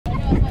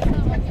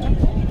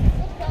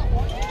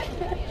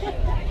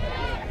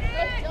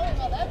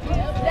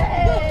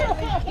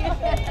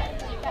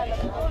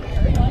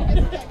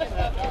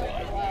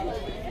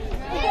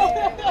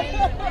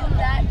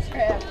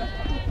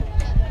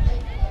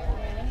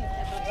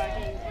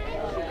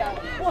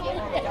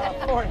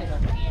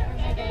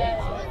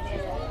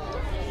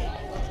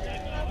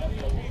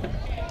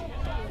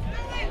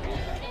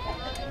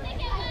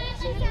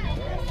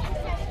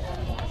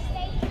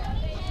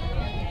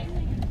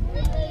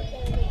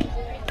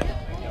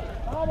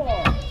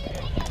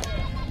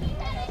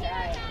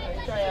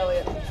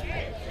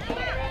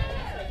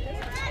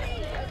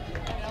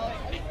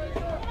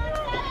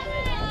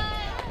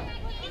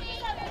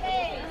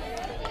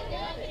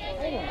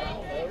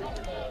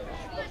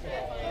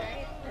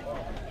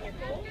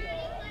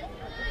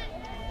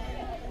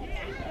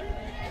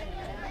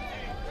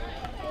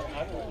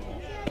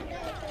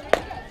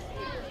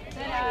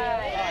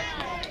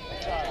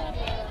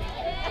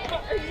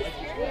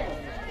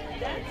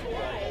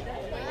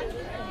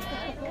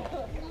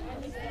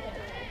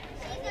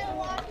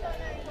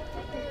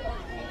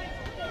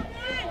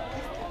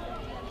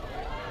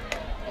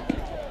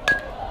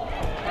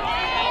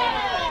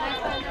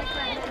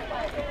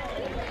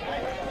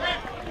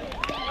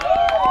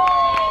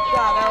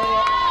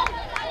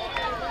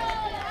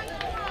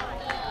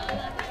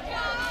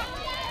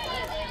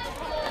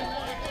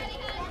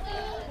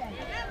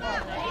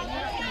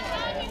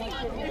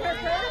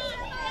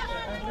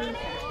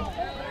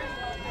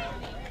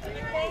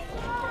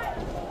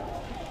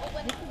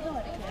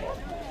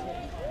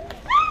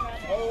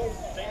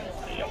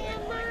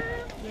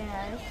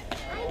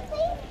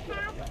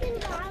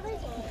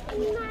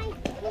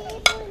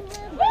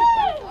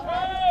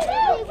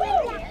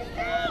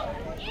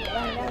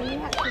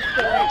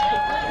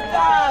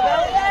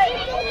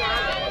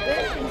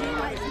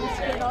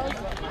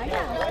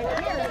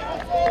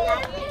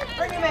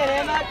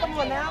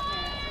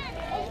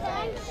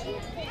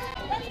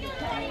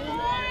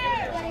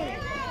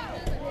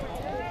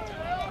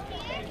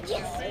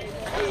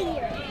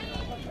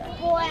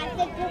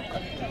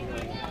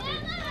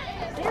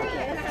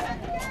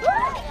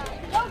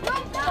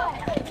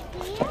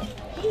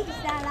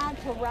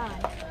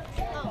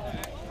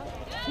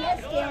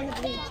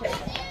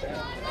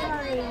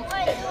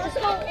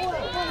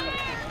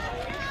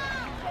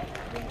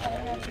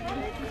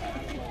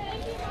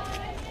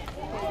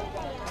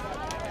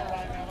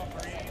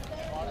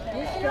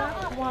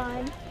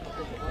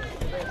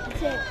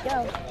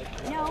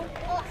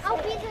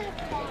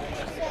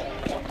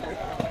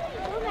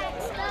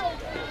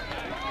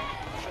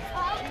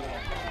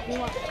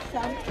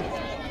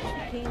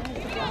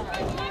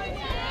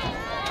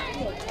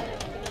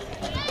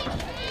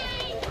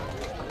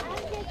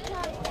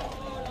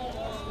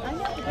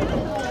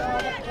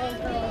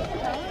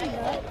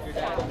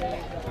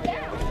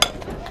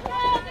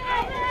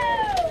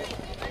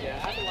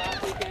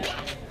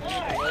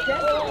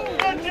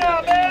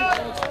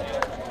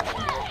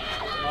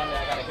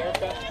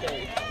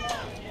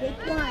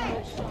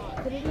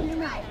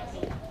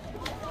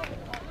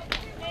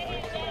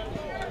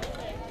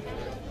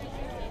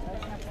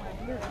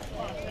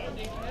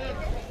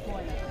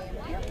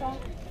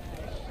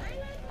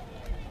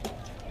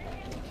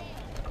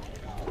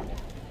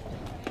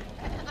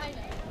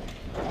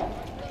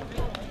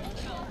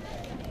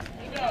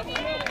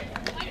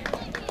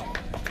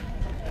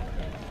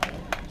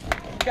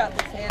Got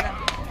this, Hannah.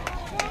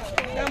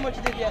 Show them what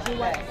you did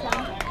yesterday. Come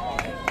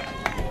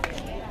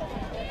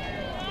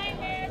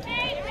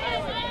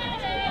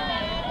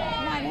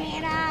on,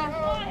 Hannah.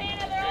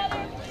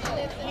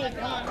 Hey,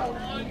 come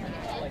on.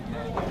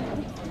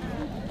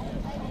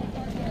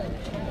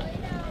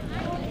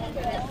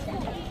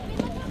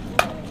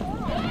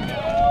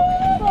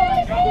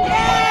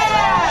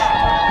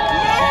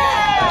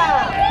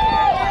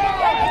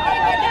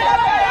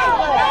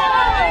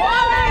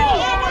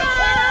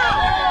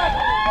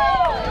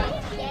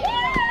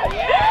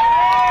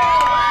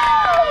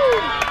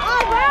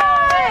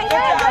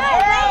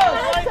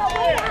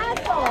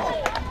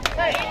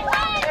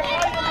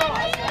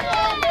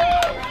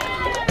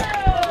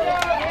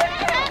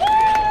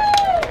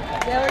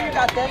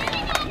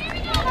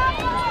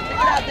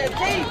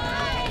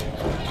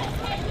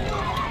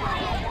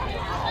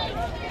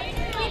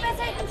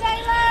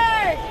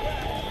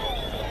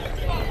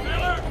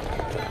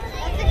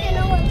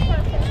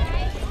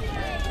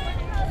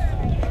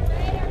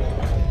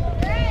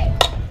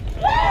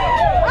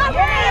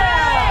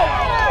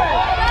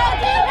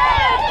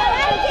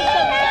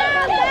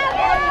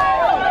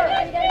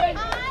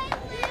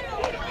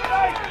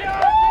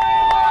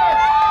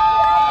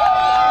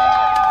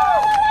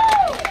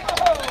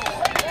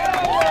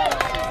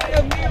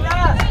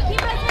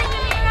 Keep us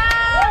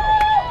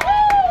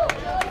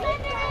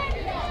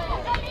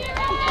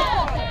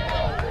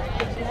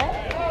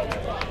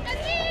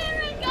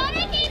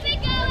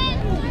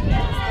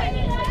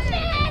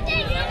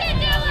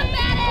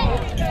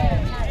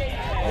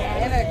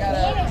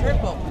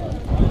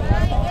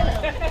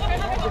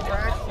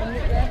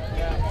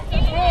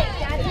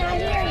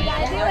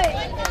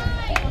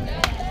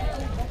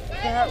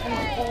her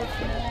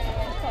reinforcement.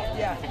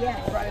 Yeah.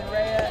 Yes. Brian,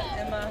 Rhea,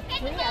 Emma.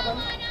 3 of them.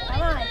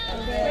 Come on.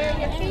 Prepare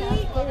your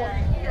feet. 4.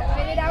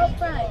 Spit it out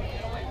front.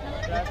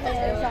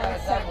 Because on the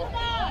circle.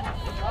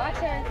 Watch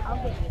her. I'll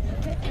get you.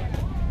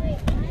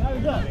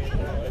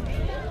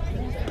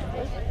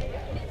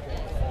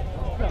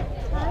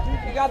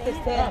 You got this,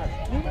 Ted.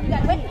 You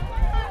got wait.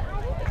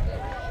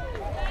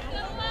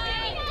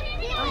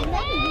 I'm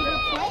letting you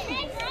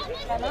play.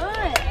 Come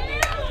on.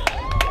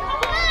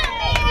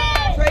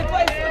 Trey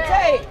plays for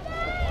Tate.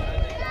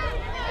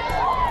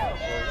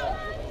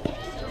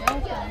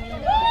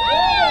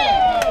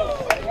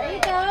 There you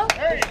go.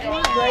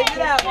 Break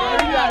it out, bro. You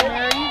got it.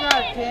 Mary, you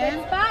got it,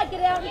 Ken. Spot, get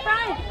it out in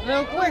front. A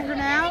little quicker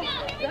now.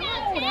 Don't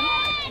hold him.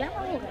 Don't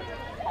hold him.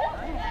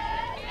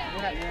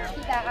 Right now.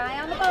 Keep that eye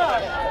on the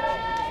ball.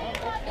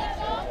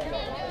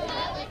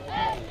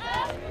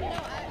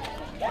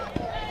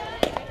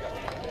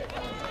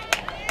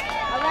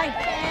 All right,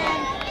 Ben.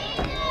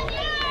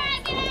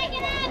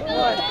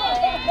 One.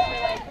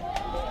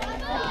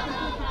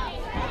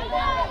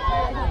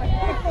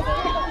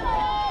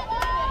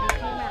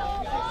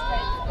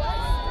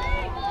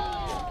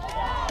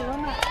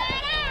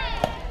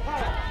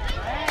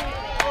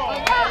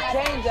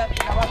 Change up.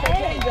 How about that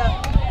change up?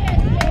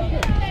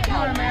 Come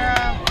on,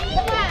 Mara.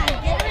 Come on,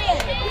 get her in.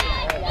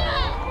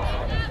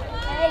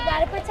 Hey,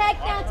 gotta protect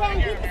now, Tam.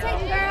 Keep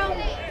protecting, girl.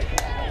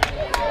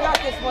 You got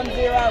this 1-0.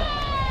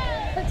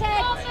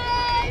 Protect.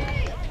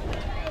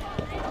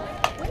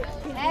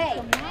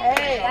 Hey,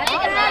 Hey. that's a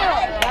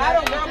battle.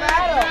 Battle, girl,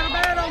 battle.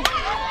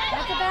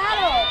 That's a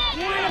battle.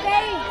 You want a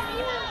base.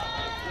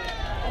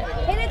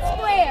 Hit it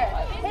square.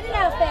 Hit it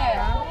out there.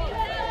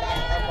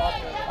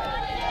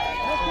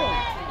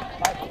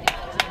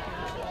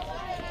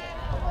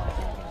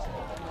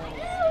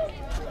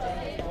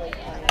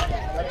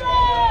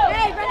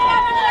 Hey, run it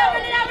out, run it out,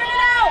 run it out, run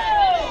it out.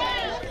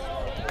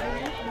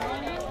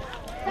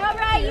 It's all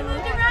right, you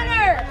moved the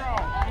runner.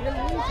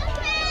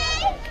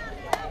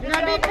 You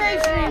gotta be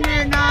patient in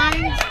there,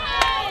 Nines.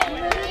 You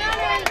moved the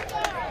runner.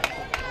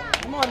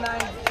 Come on,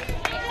 9.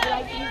 You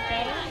like these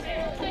better?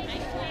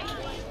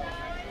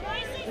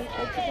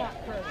 What you got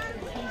first?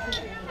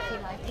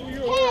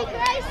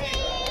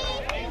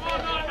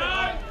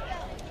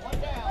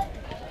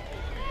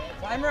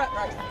 Timer up,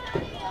 right.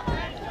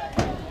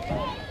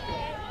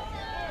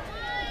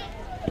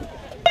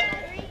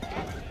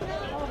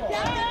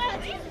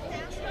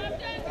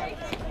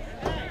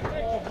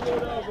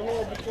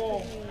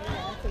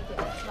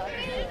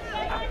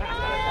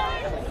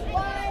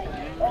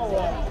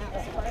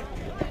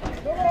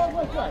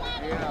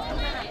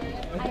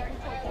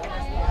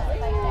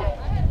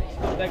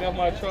 I think I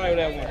might try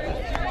that one.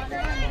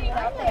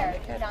 Out there,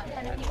 not in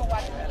front of people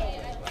watching the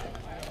game.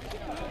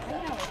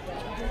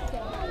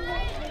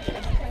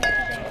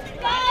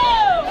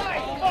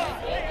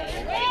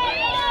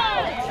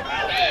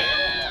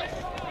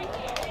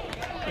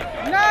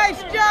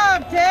 Nice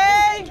job,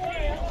 Tay.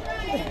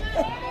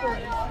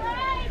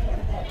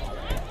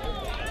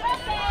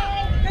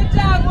 Good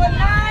job,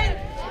 1-9.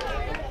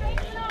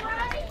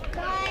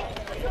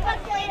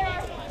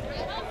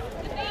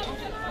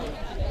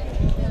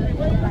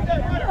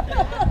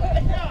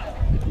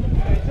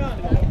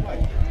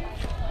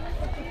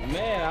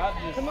 Man, I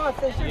just Come on,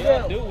 sis, you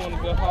I do want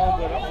to go home,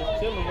 but I'm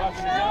just chilling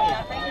watching the game.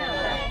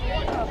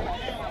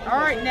 All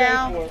right,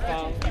 now.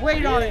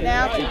 Wait on it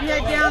now. Keep your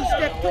head down,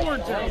 step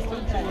towards her.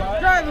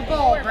 Drive the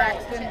ball,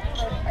 Braxton.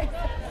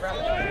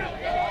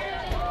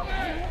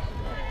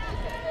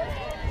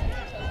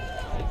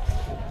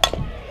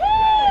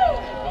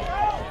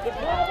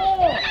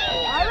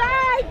 All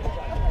right.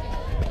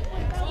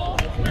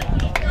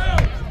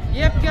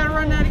 Yep, you gotta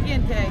run that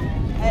again, Tay.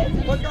 Hey,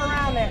 look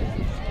around there.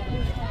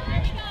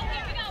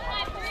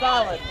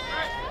 Solid.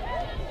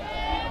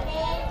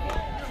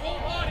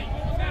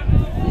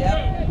 Yep.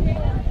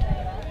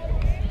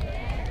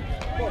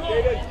 Come on,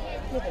 David.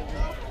 Good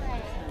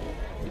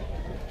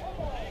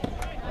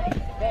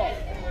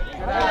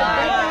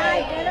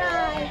eye, good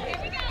eye.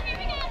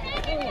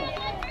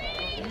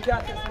 You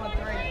got this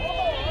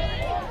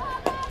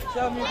 1-3.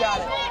 Show him you got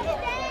it.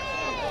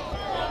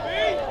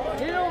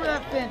 Get over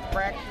that fence,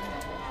 Braxton.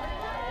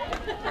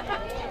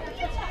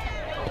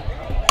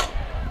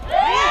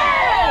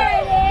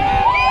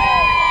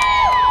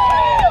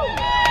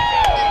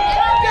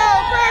 Go,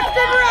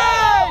 Braxton,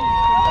 run!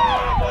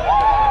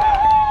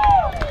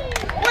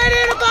 Way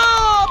to the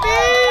ball, B!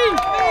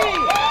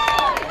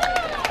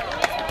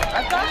 I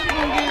thought you were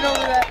going to get it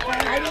over that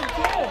fence. I did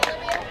too.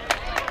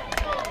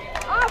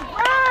 All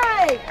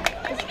right.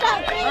 Let's go,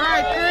 baby. All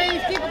right,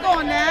 threes, keep it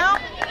going now.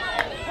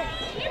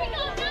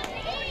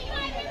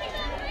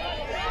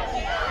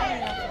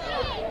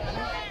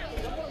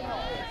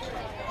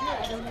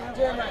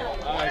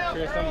 All right,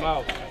 Chris, I'm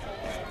out.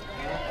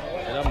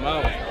 And I'm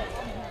out.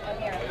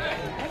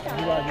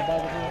 You ride your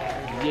bike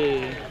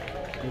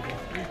Yeah. You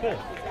fit?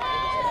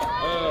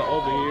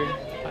 Over here.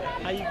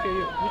 How you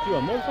carry it? What you, a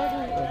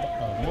motorcycle?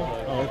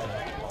 Oh, okay.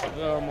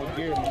 I'm gonna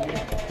gear me.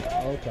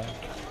 Okay.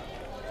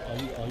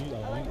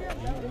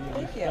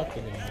 Thank you.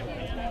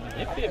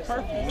 It fit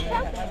perfect,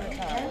 man.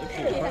 It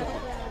fit perfect.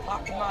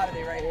 Hot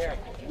commodity right here.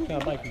 What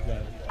kind of bike you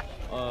got?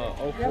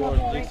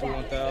 04 Dixie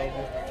 1000.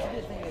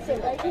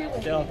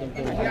 Sell them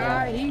things. Yeah,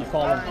 I he's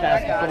call them fine.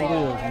 casters I got on it.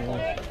 wheels,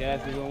 man.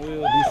 Casters on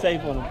wheels. Be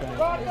safe on them things.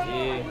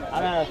 Yeah. I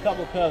had a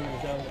couple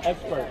cousins,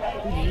 expert.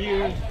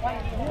 Years,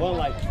 one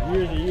like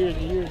years and years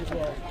and years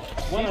ago.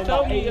 One of them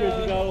told like me, 8 years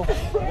ago.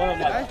 One of them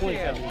like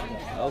 27 years ago.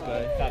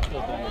 Okay. Got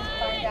killed on them.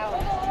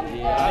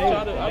 Yeah, I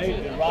try to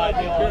They ride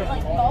me all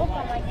Like over. both,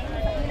 I'm like,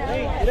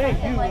 It ain't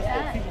you, it's the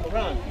people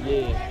around you.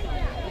 Yeah.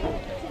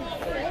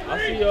 I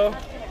see y'all.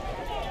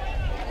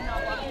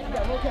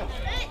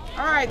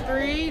 All right,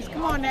 threes.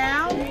 Come on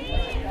now. He's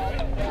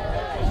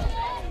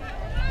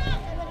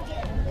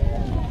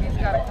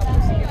got a couple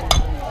of skills.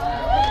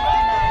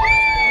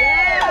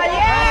 Yeah,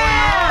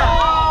 yeah!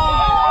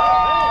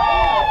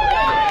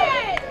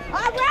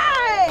 All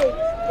right!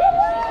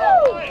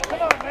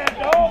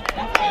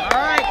 All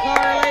right,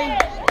 Carly.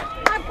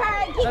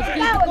 Let's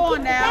keep it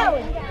going now.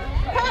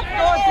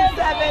 Going to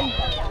 7.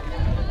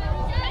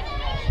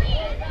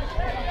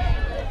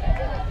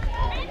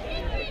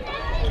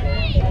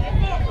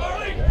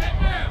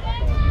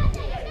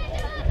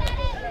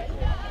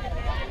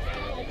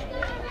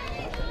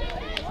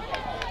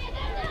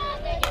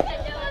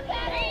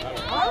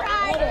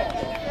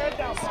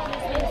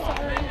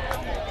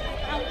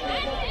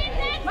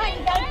 Mike,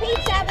 you got a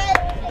piece of it.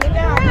 Get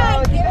down,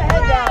 Carly. Keep your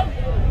head down.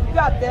 You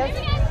got this.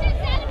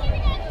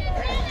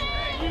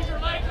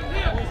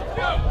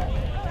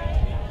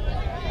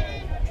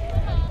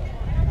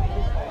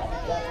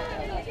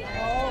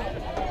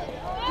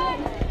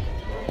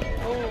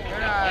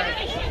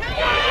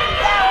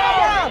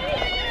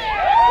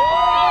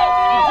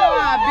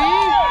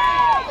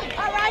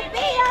 All right, B.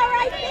 All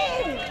right, B.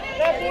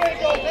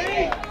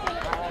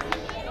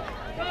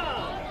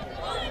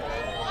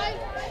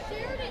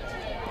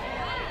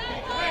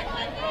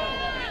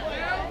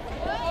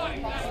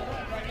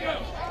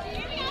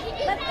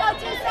 Let's go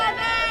to 7.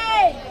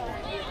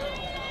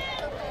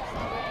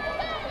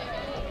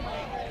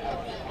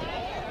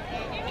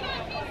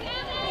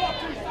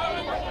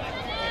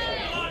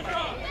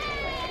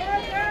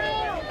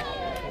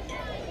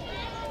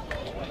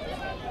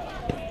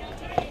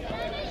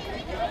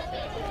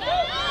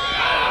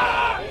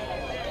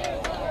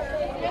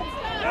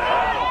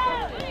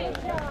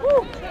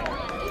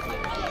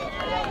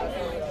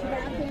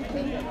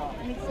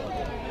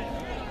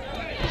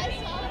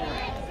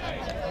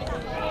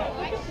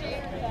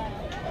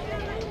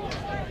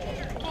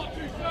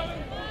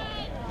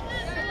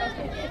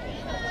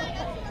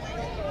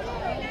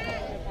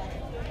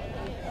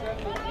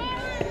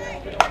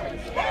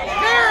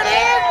 There it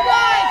is,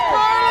 guys,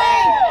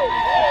 Carly.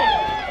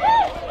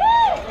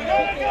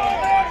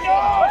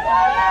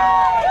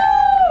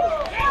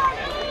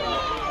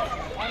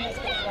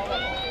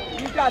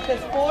 You got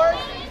this, Ford.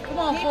 Come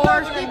on, Keep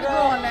Forrest. moving, Keep it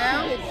girl. going now.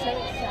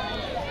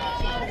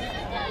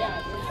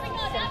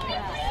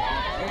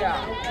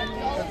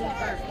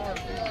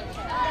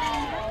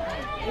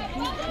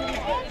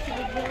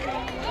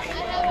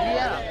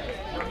 Yeah.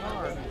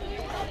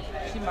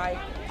 She might.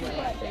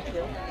 Thank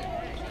you.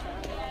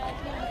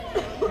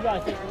 You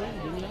guys take the win,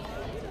 didn't you?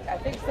 I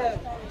think so.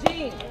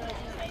 Jean.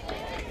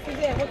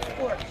 Suzanne, what's the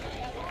score?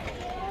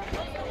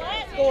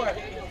 Score. 6-9,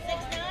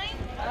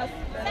 Us,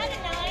 7-9.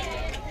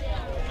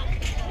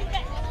 We've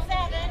got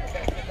 7.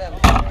 them.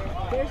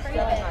 There's 7-9.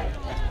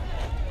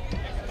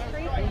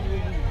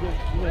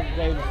 You went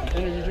today with some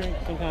energy drink,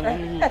 some kind of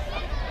energy.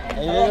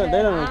 And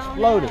they done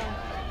exploded.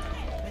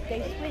 But they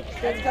switched.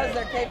 That's because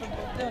they're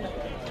capable of doing it.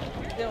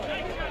 Doing it.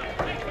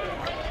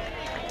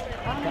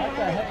 That's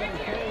a heck of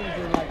a change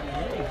in like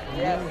years.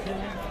 You know what I'm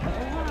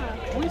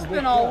saying? We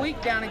spent all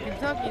week down in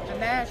Kentucky at the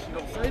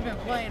Nationals, so they've been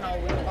playing all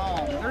week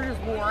long. They're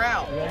just wore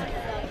out.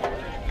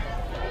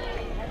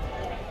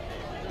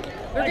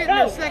 They're getting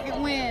their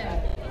second win.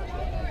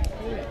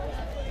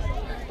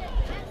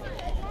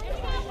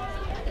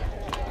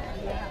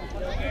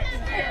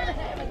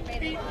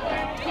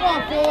 Come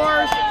on,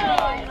 Forrest.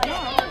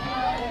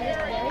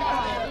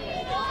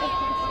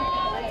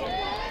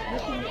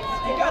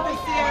 You got this,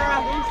 Sierra.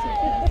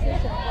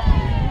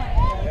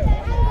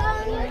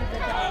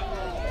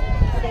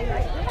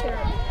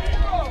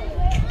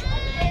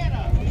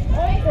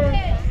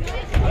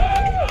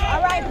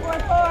 All right, 4-4.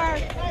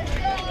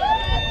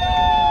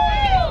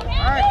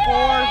 All right,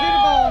 Forrest, hit the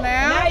ball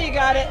now. Now you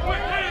got it.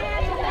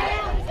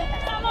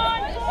 Come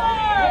on,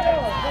 Ford!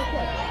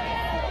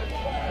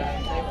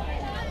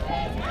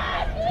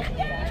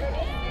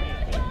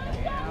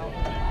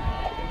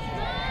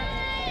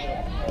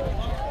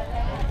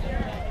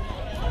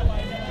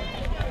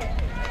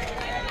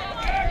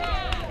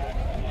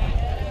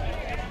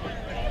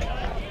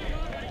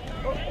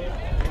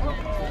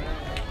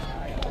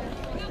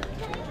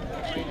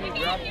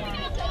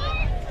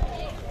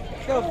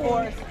 Go,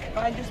 Forrest.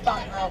 Find your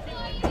spot, girl.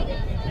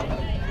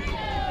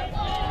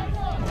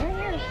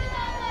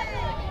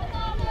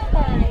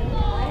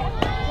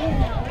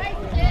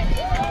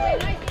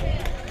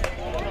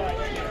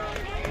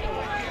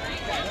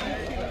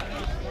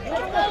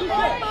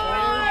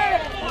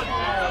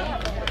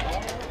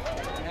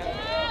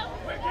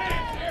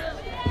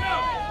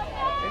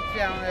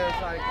 down on the other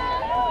side again.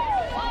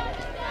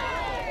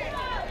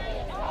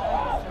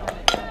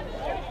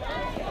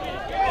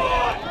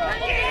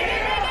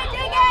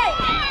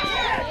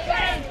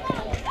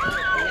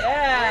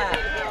 Yeah.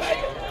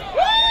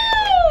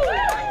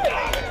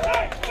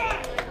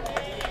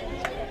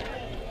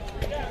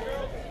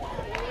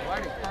 Why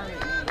did Carmen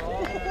do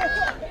all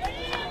that?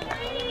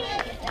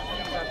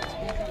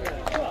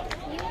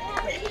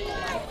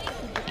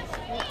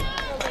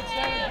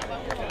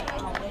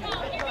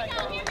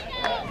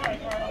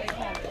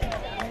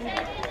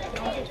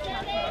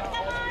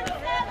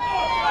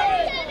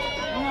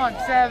 Come on,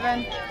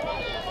 7.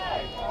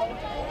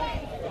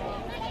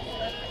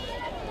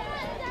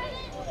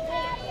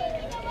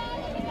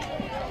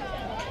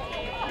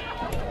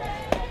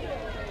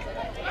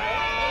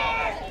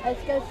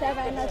 Let's go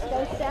 7. Let's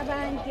go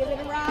 7. Give it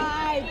a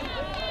ride.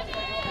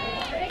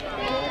 Give it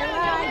a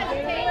ride.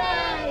 Give it a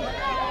ride.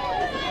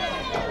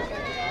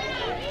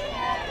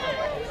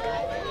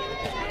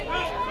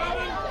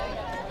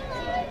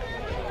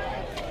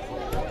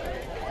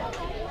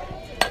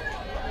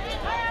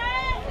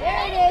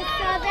 There it is,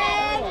 7.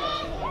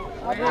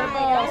 Way to the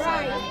ball,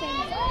 7.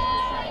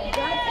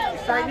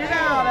 Straighten it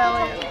out,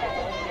 Elliot.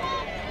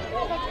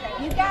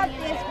 You got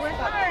this. Work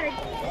hard.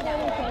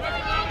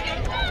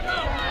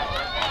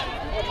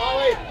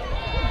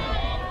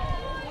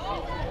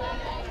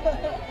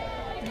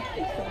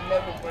 He'll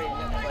never break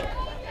that.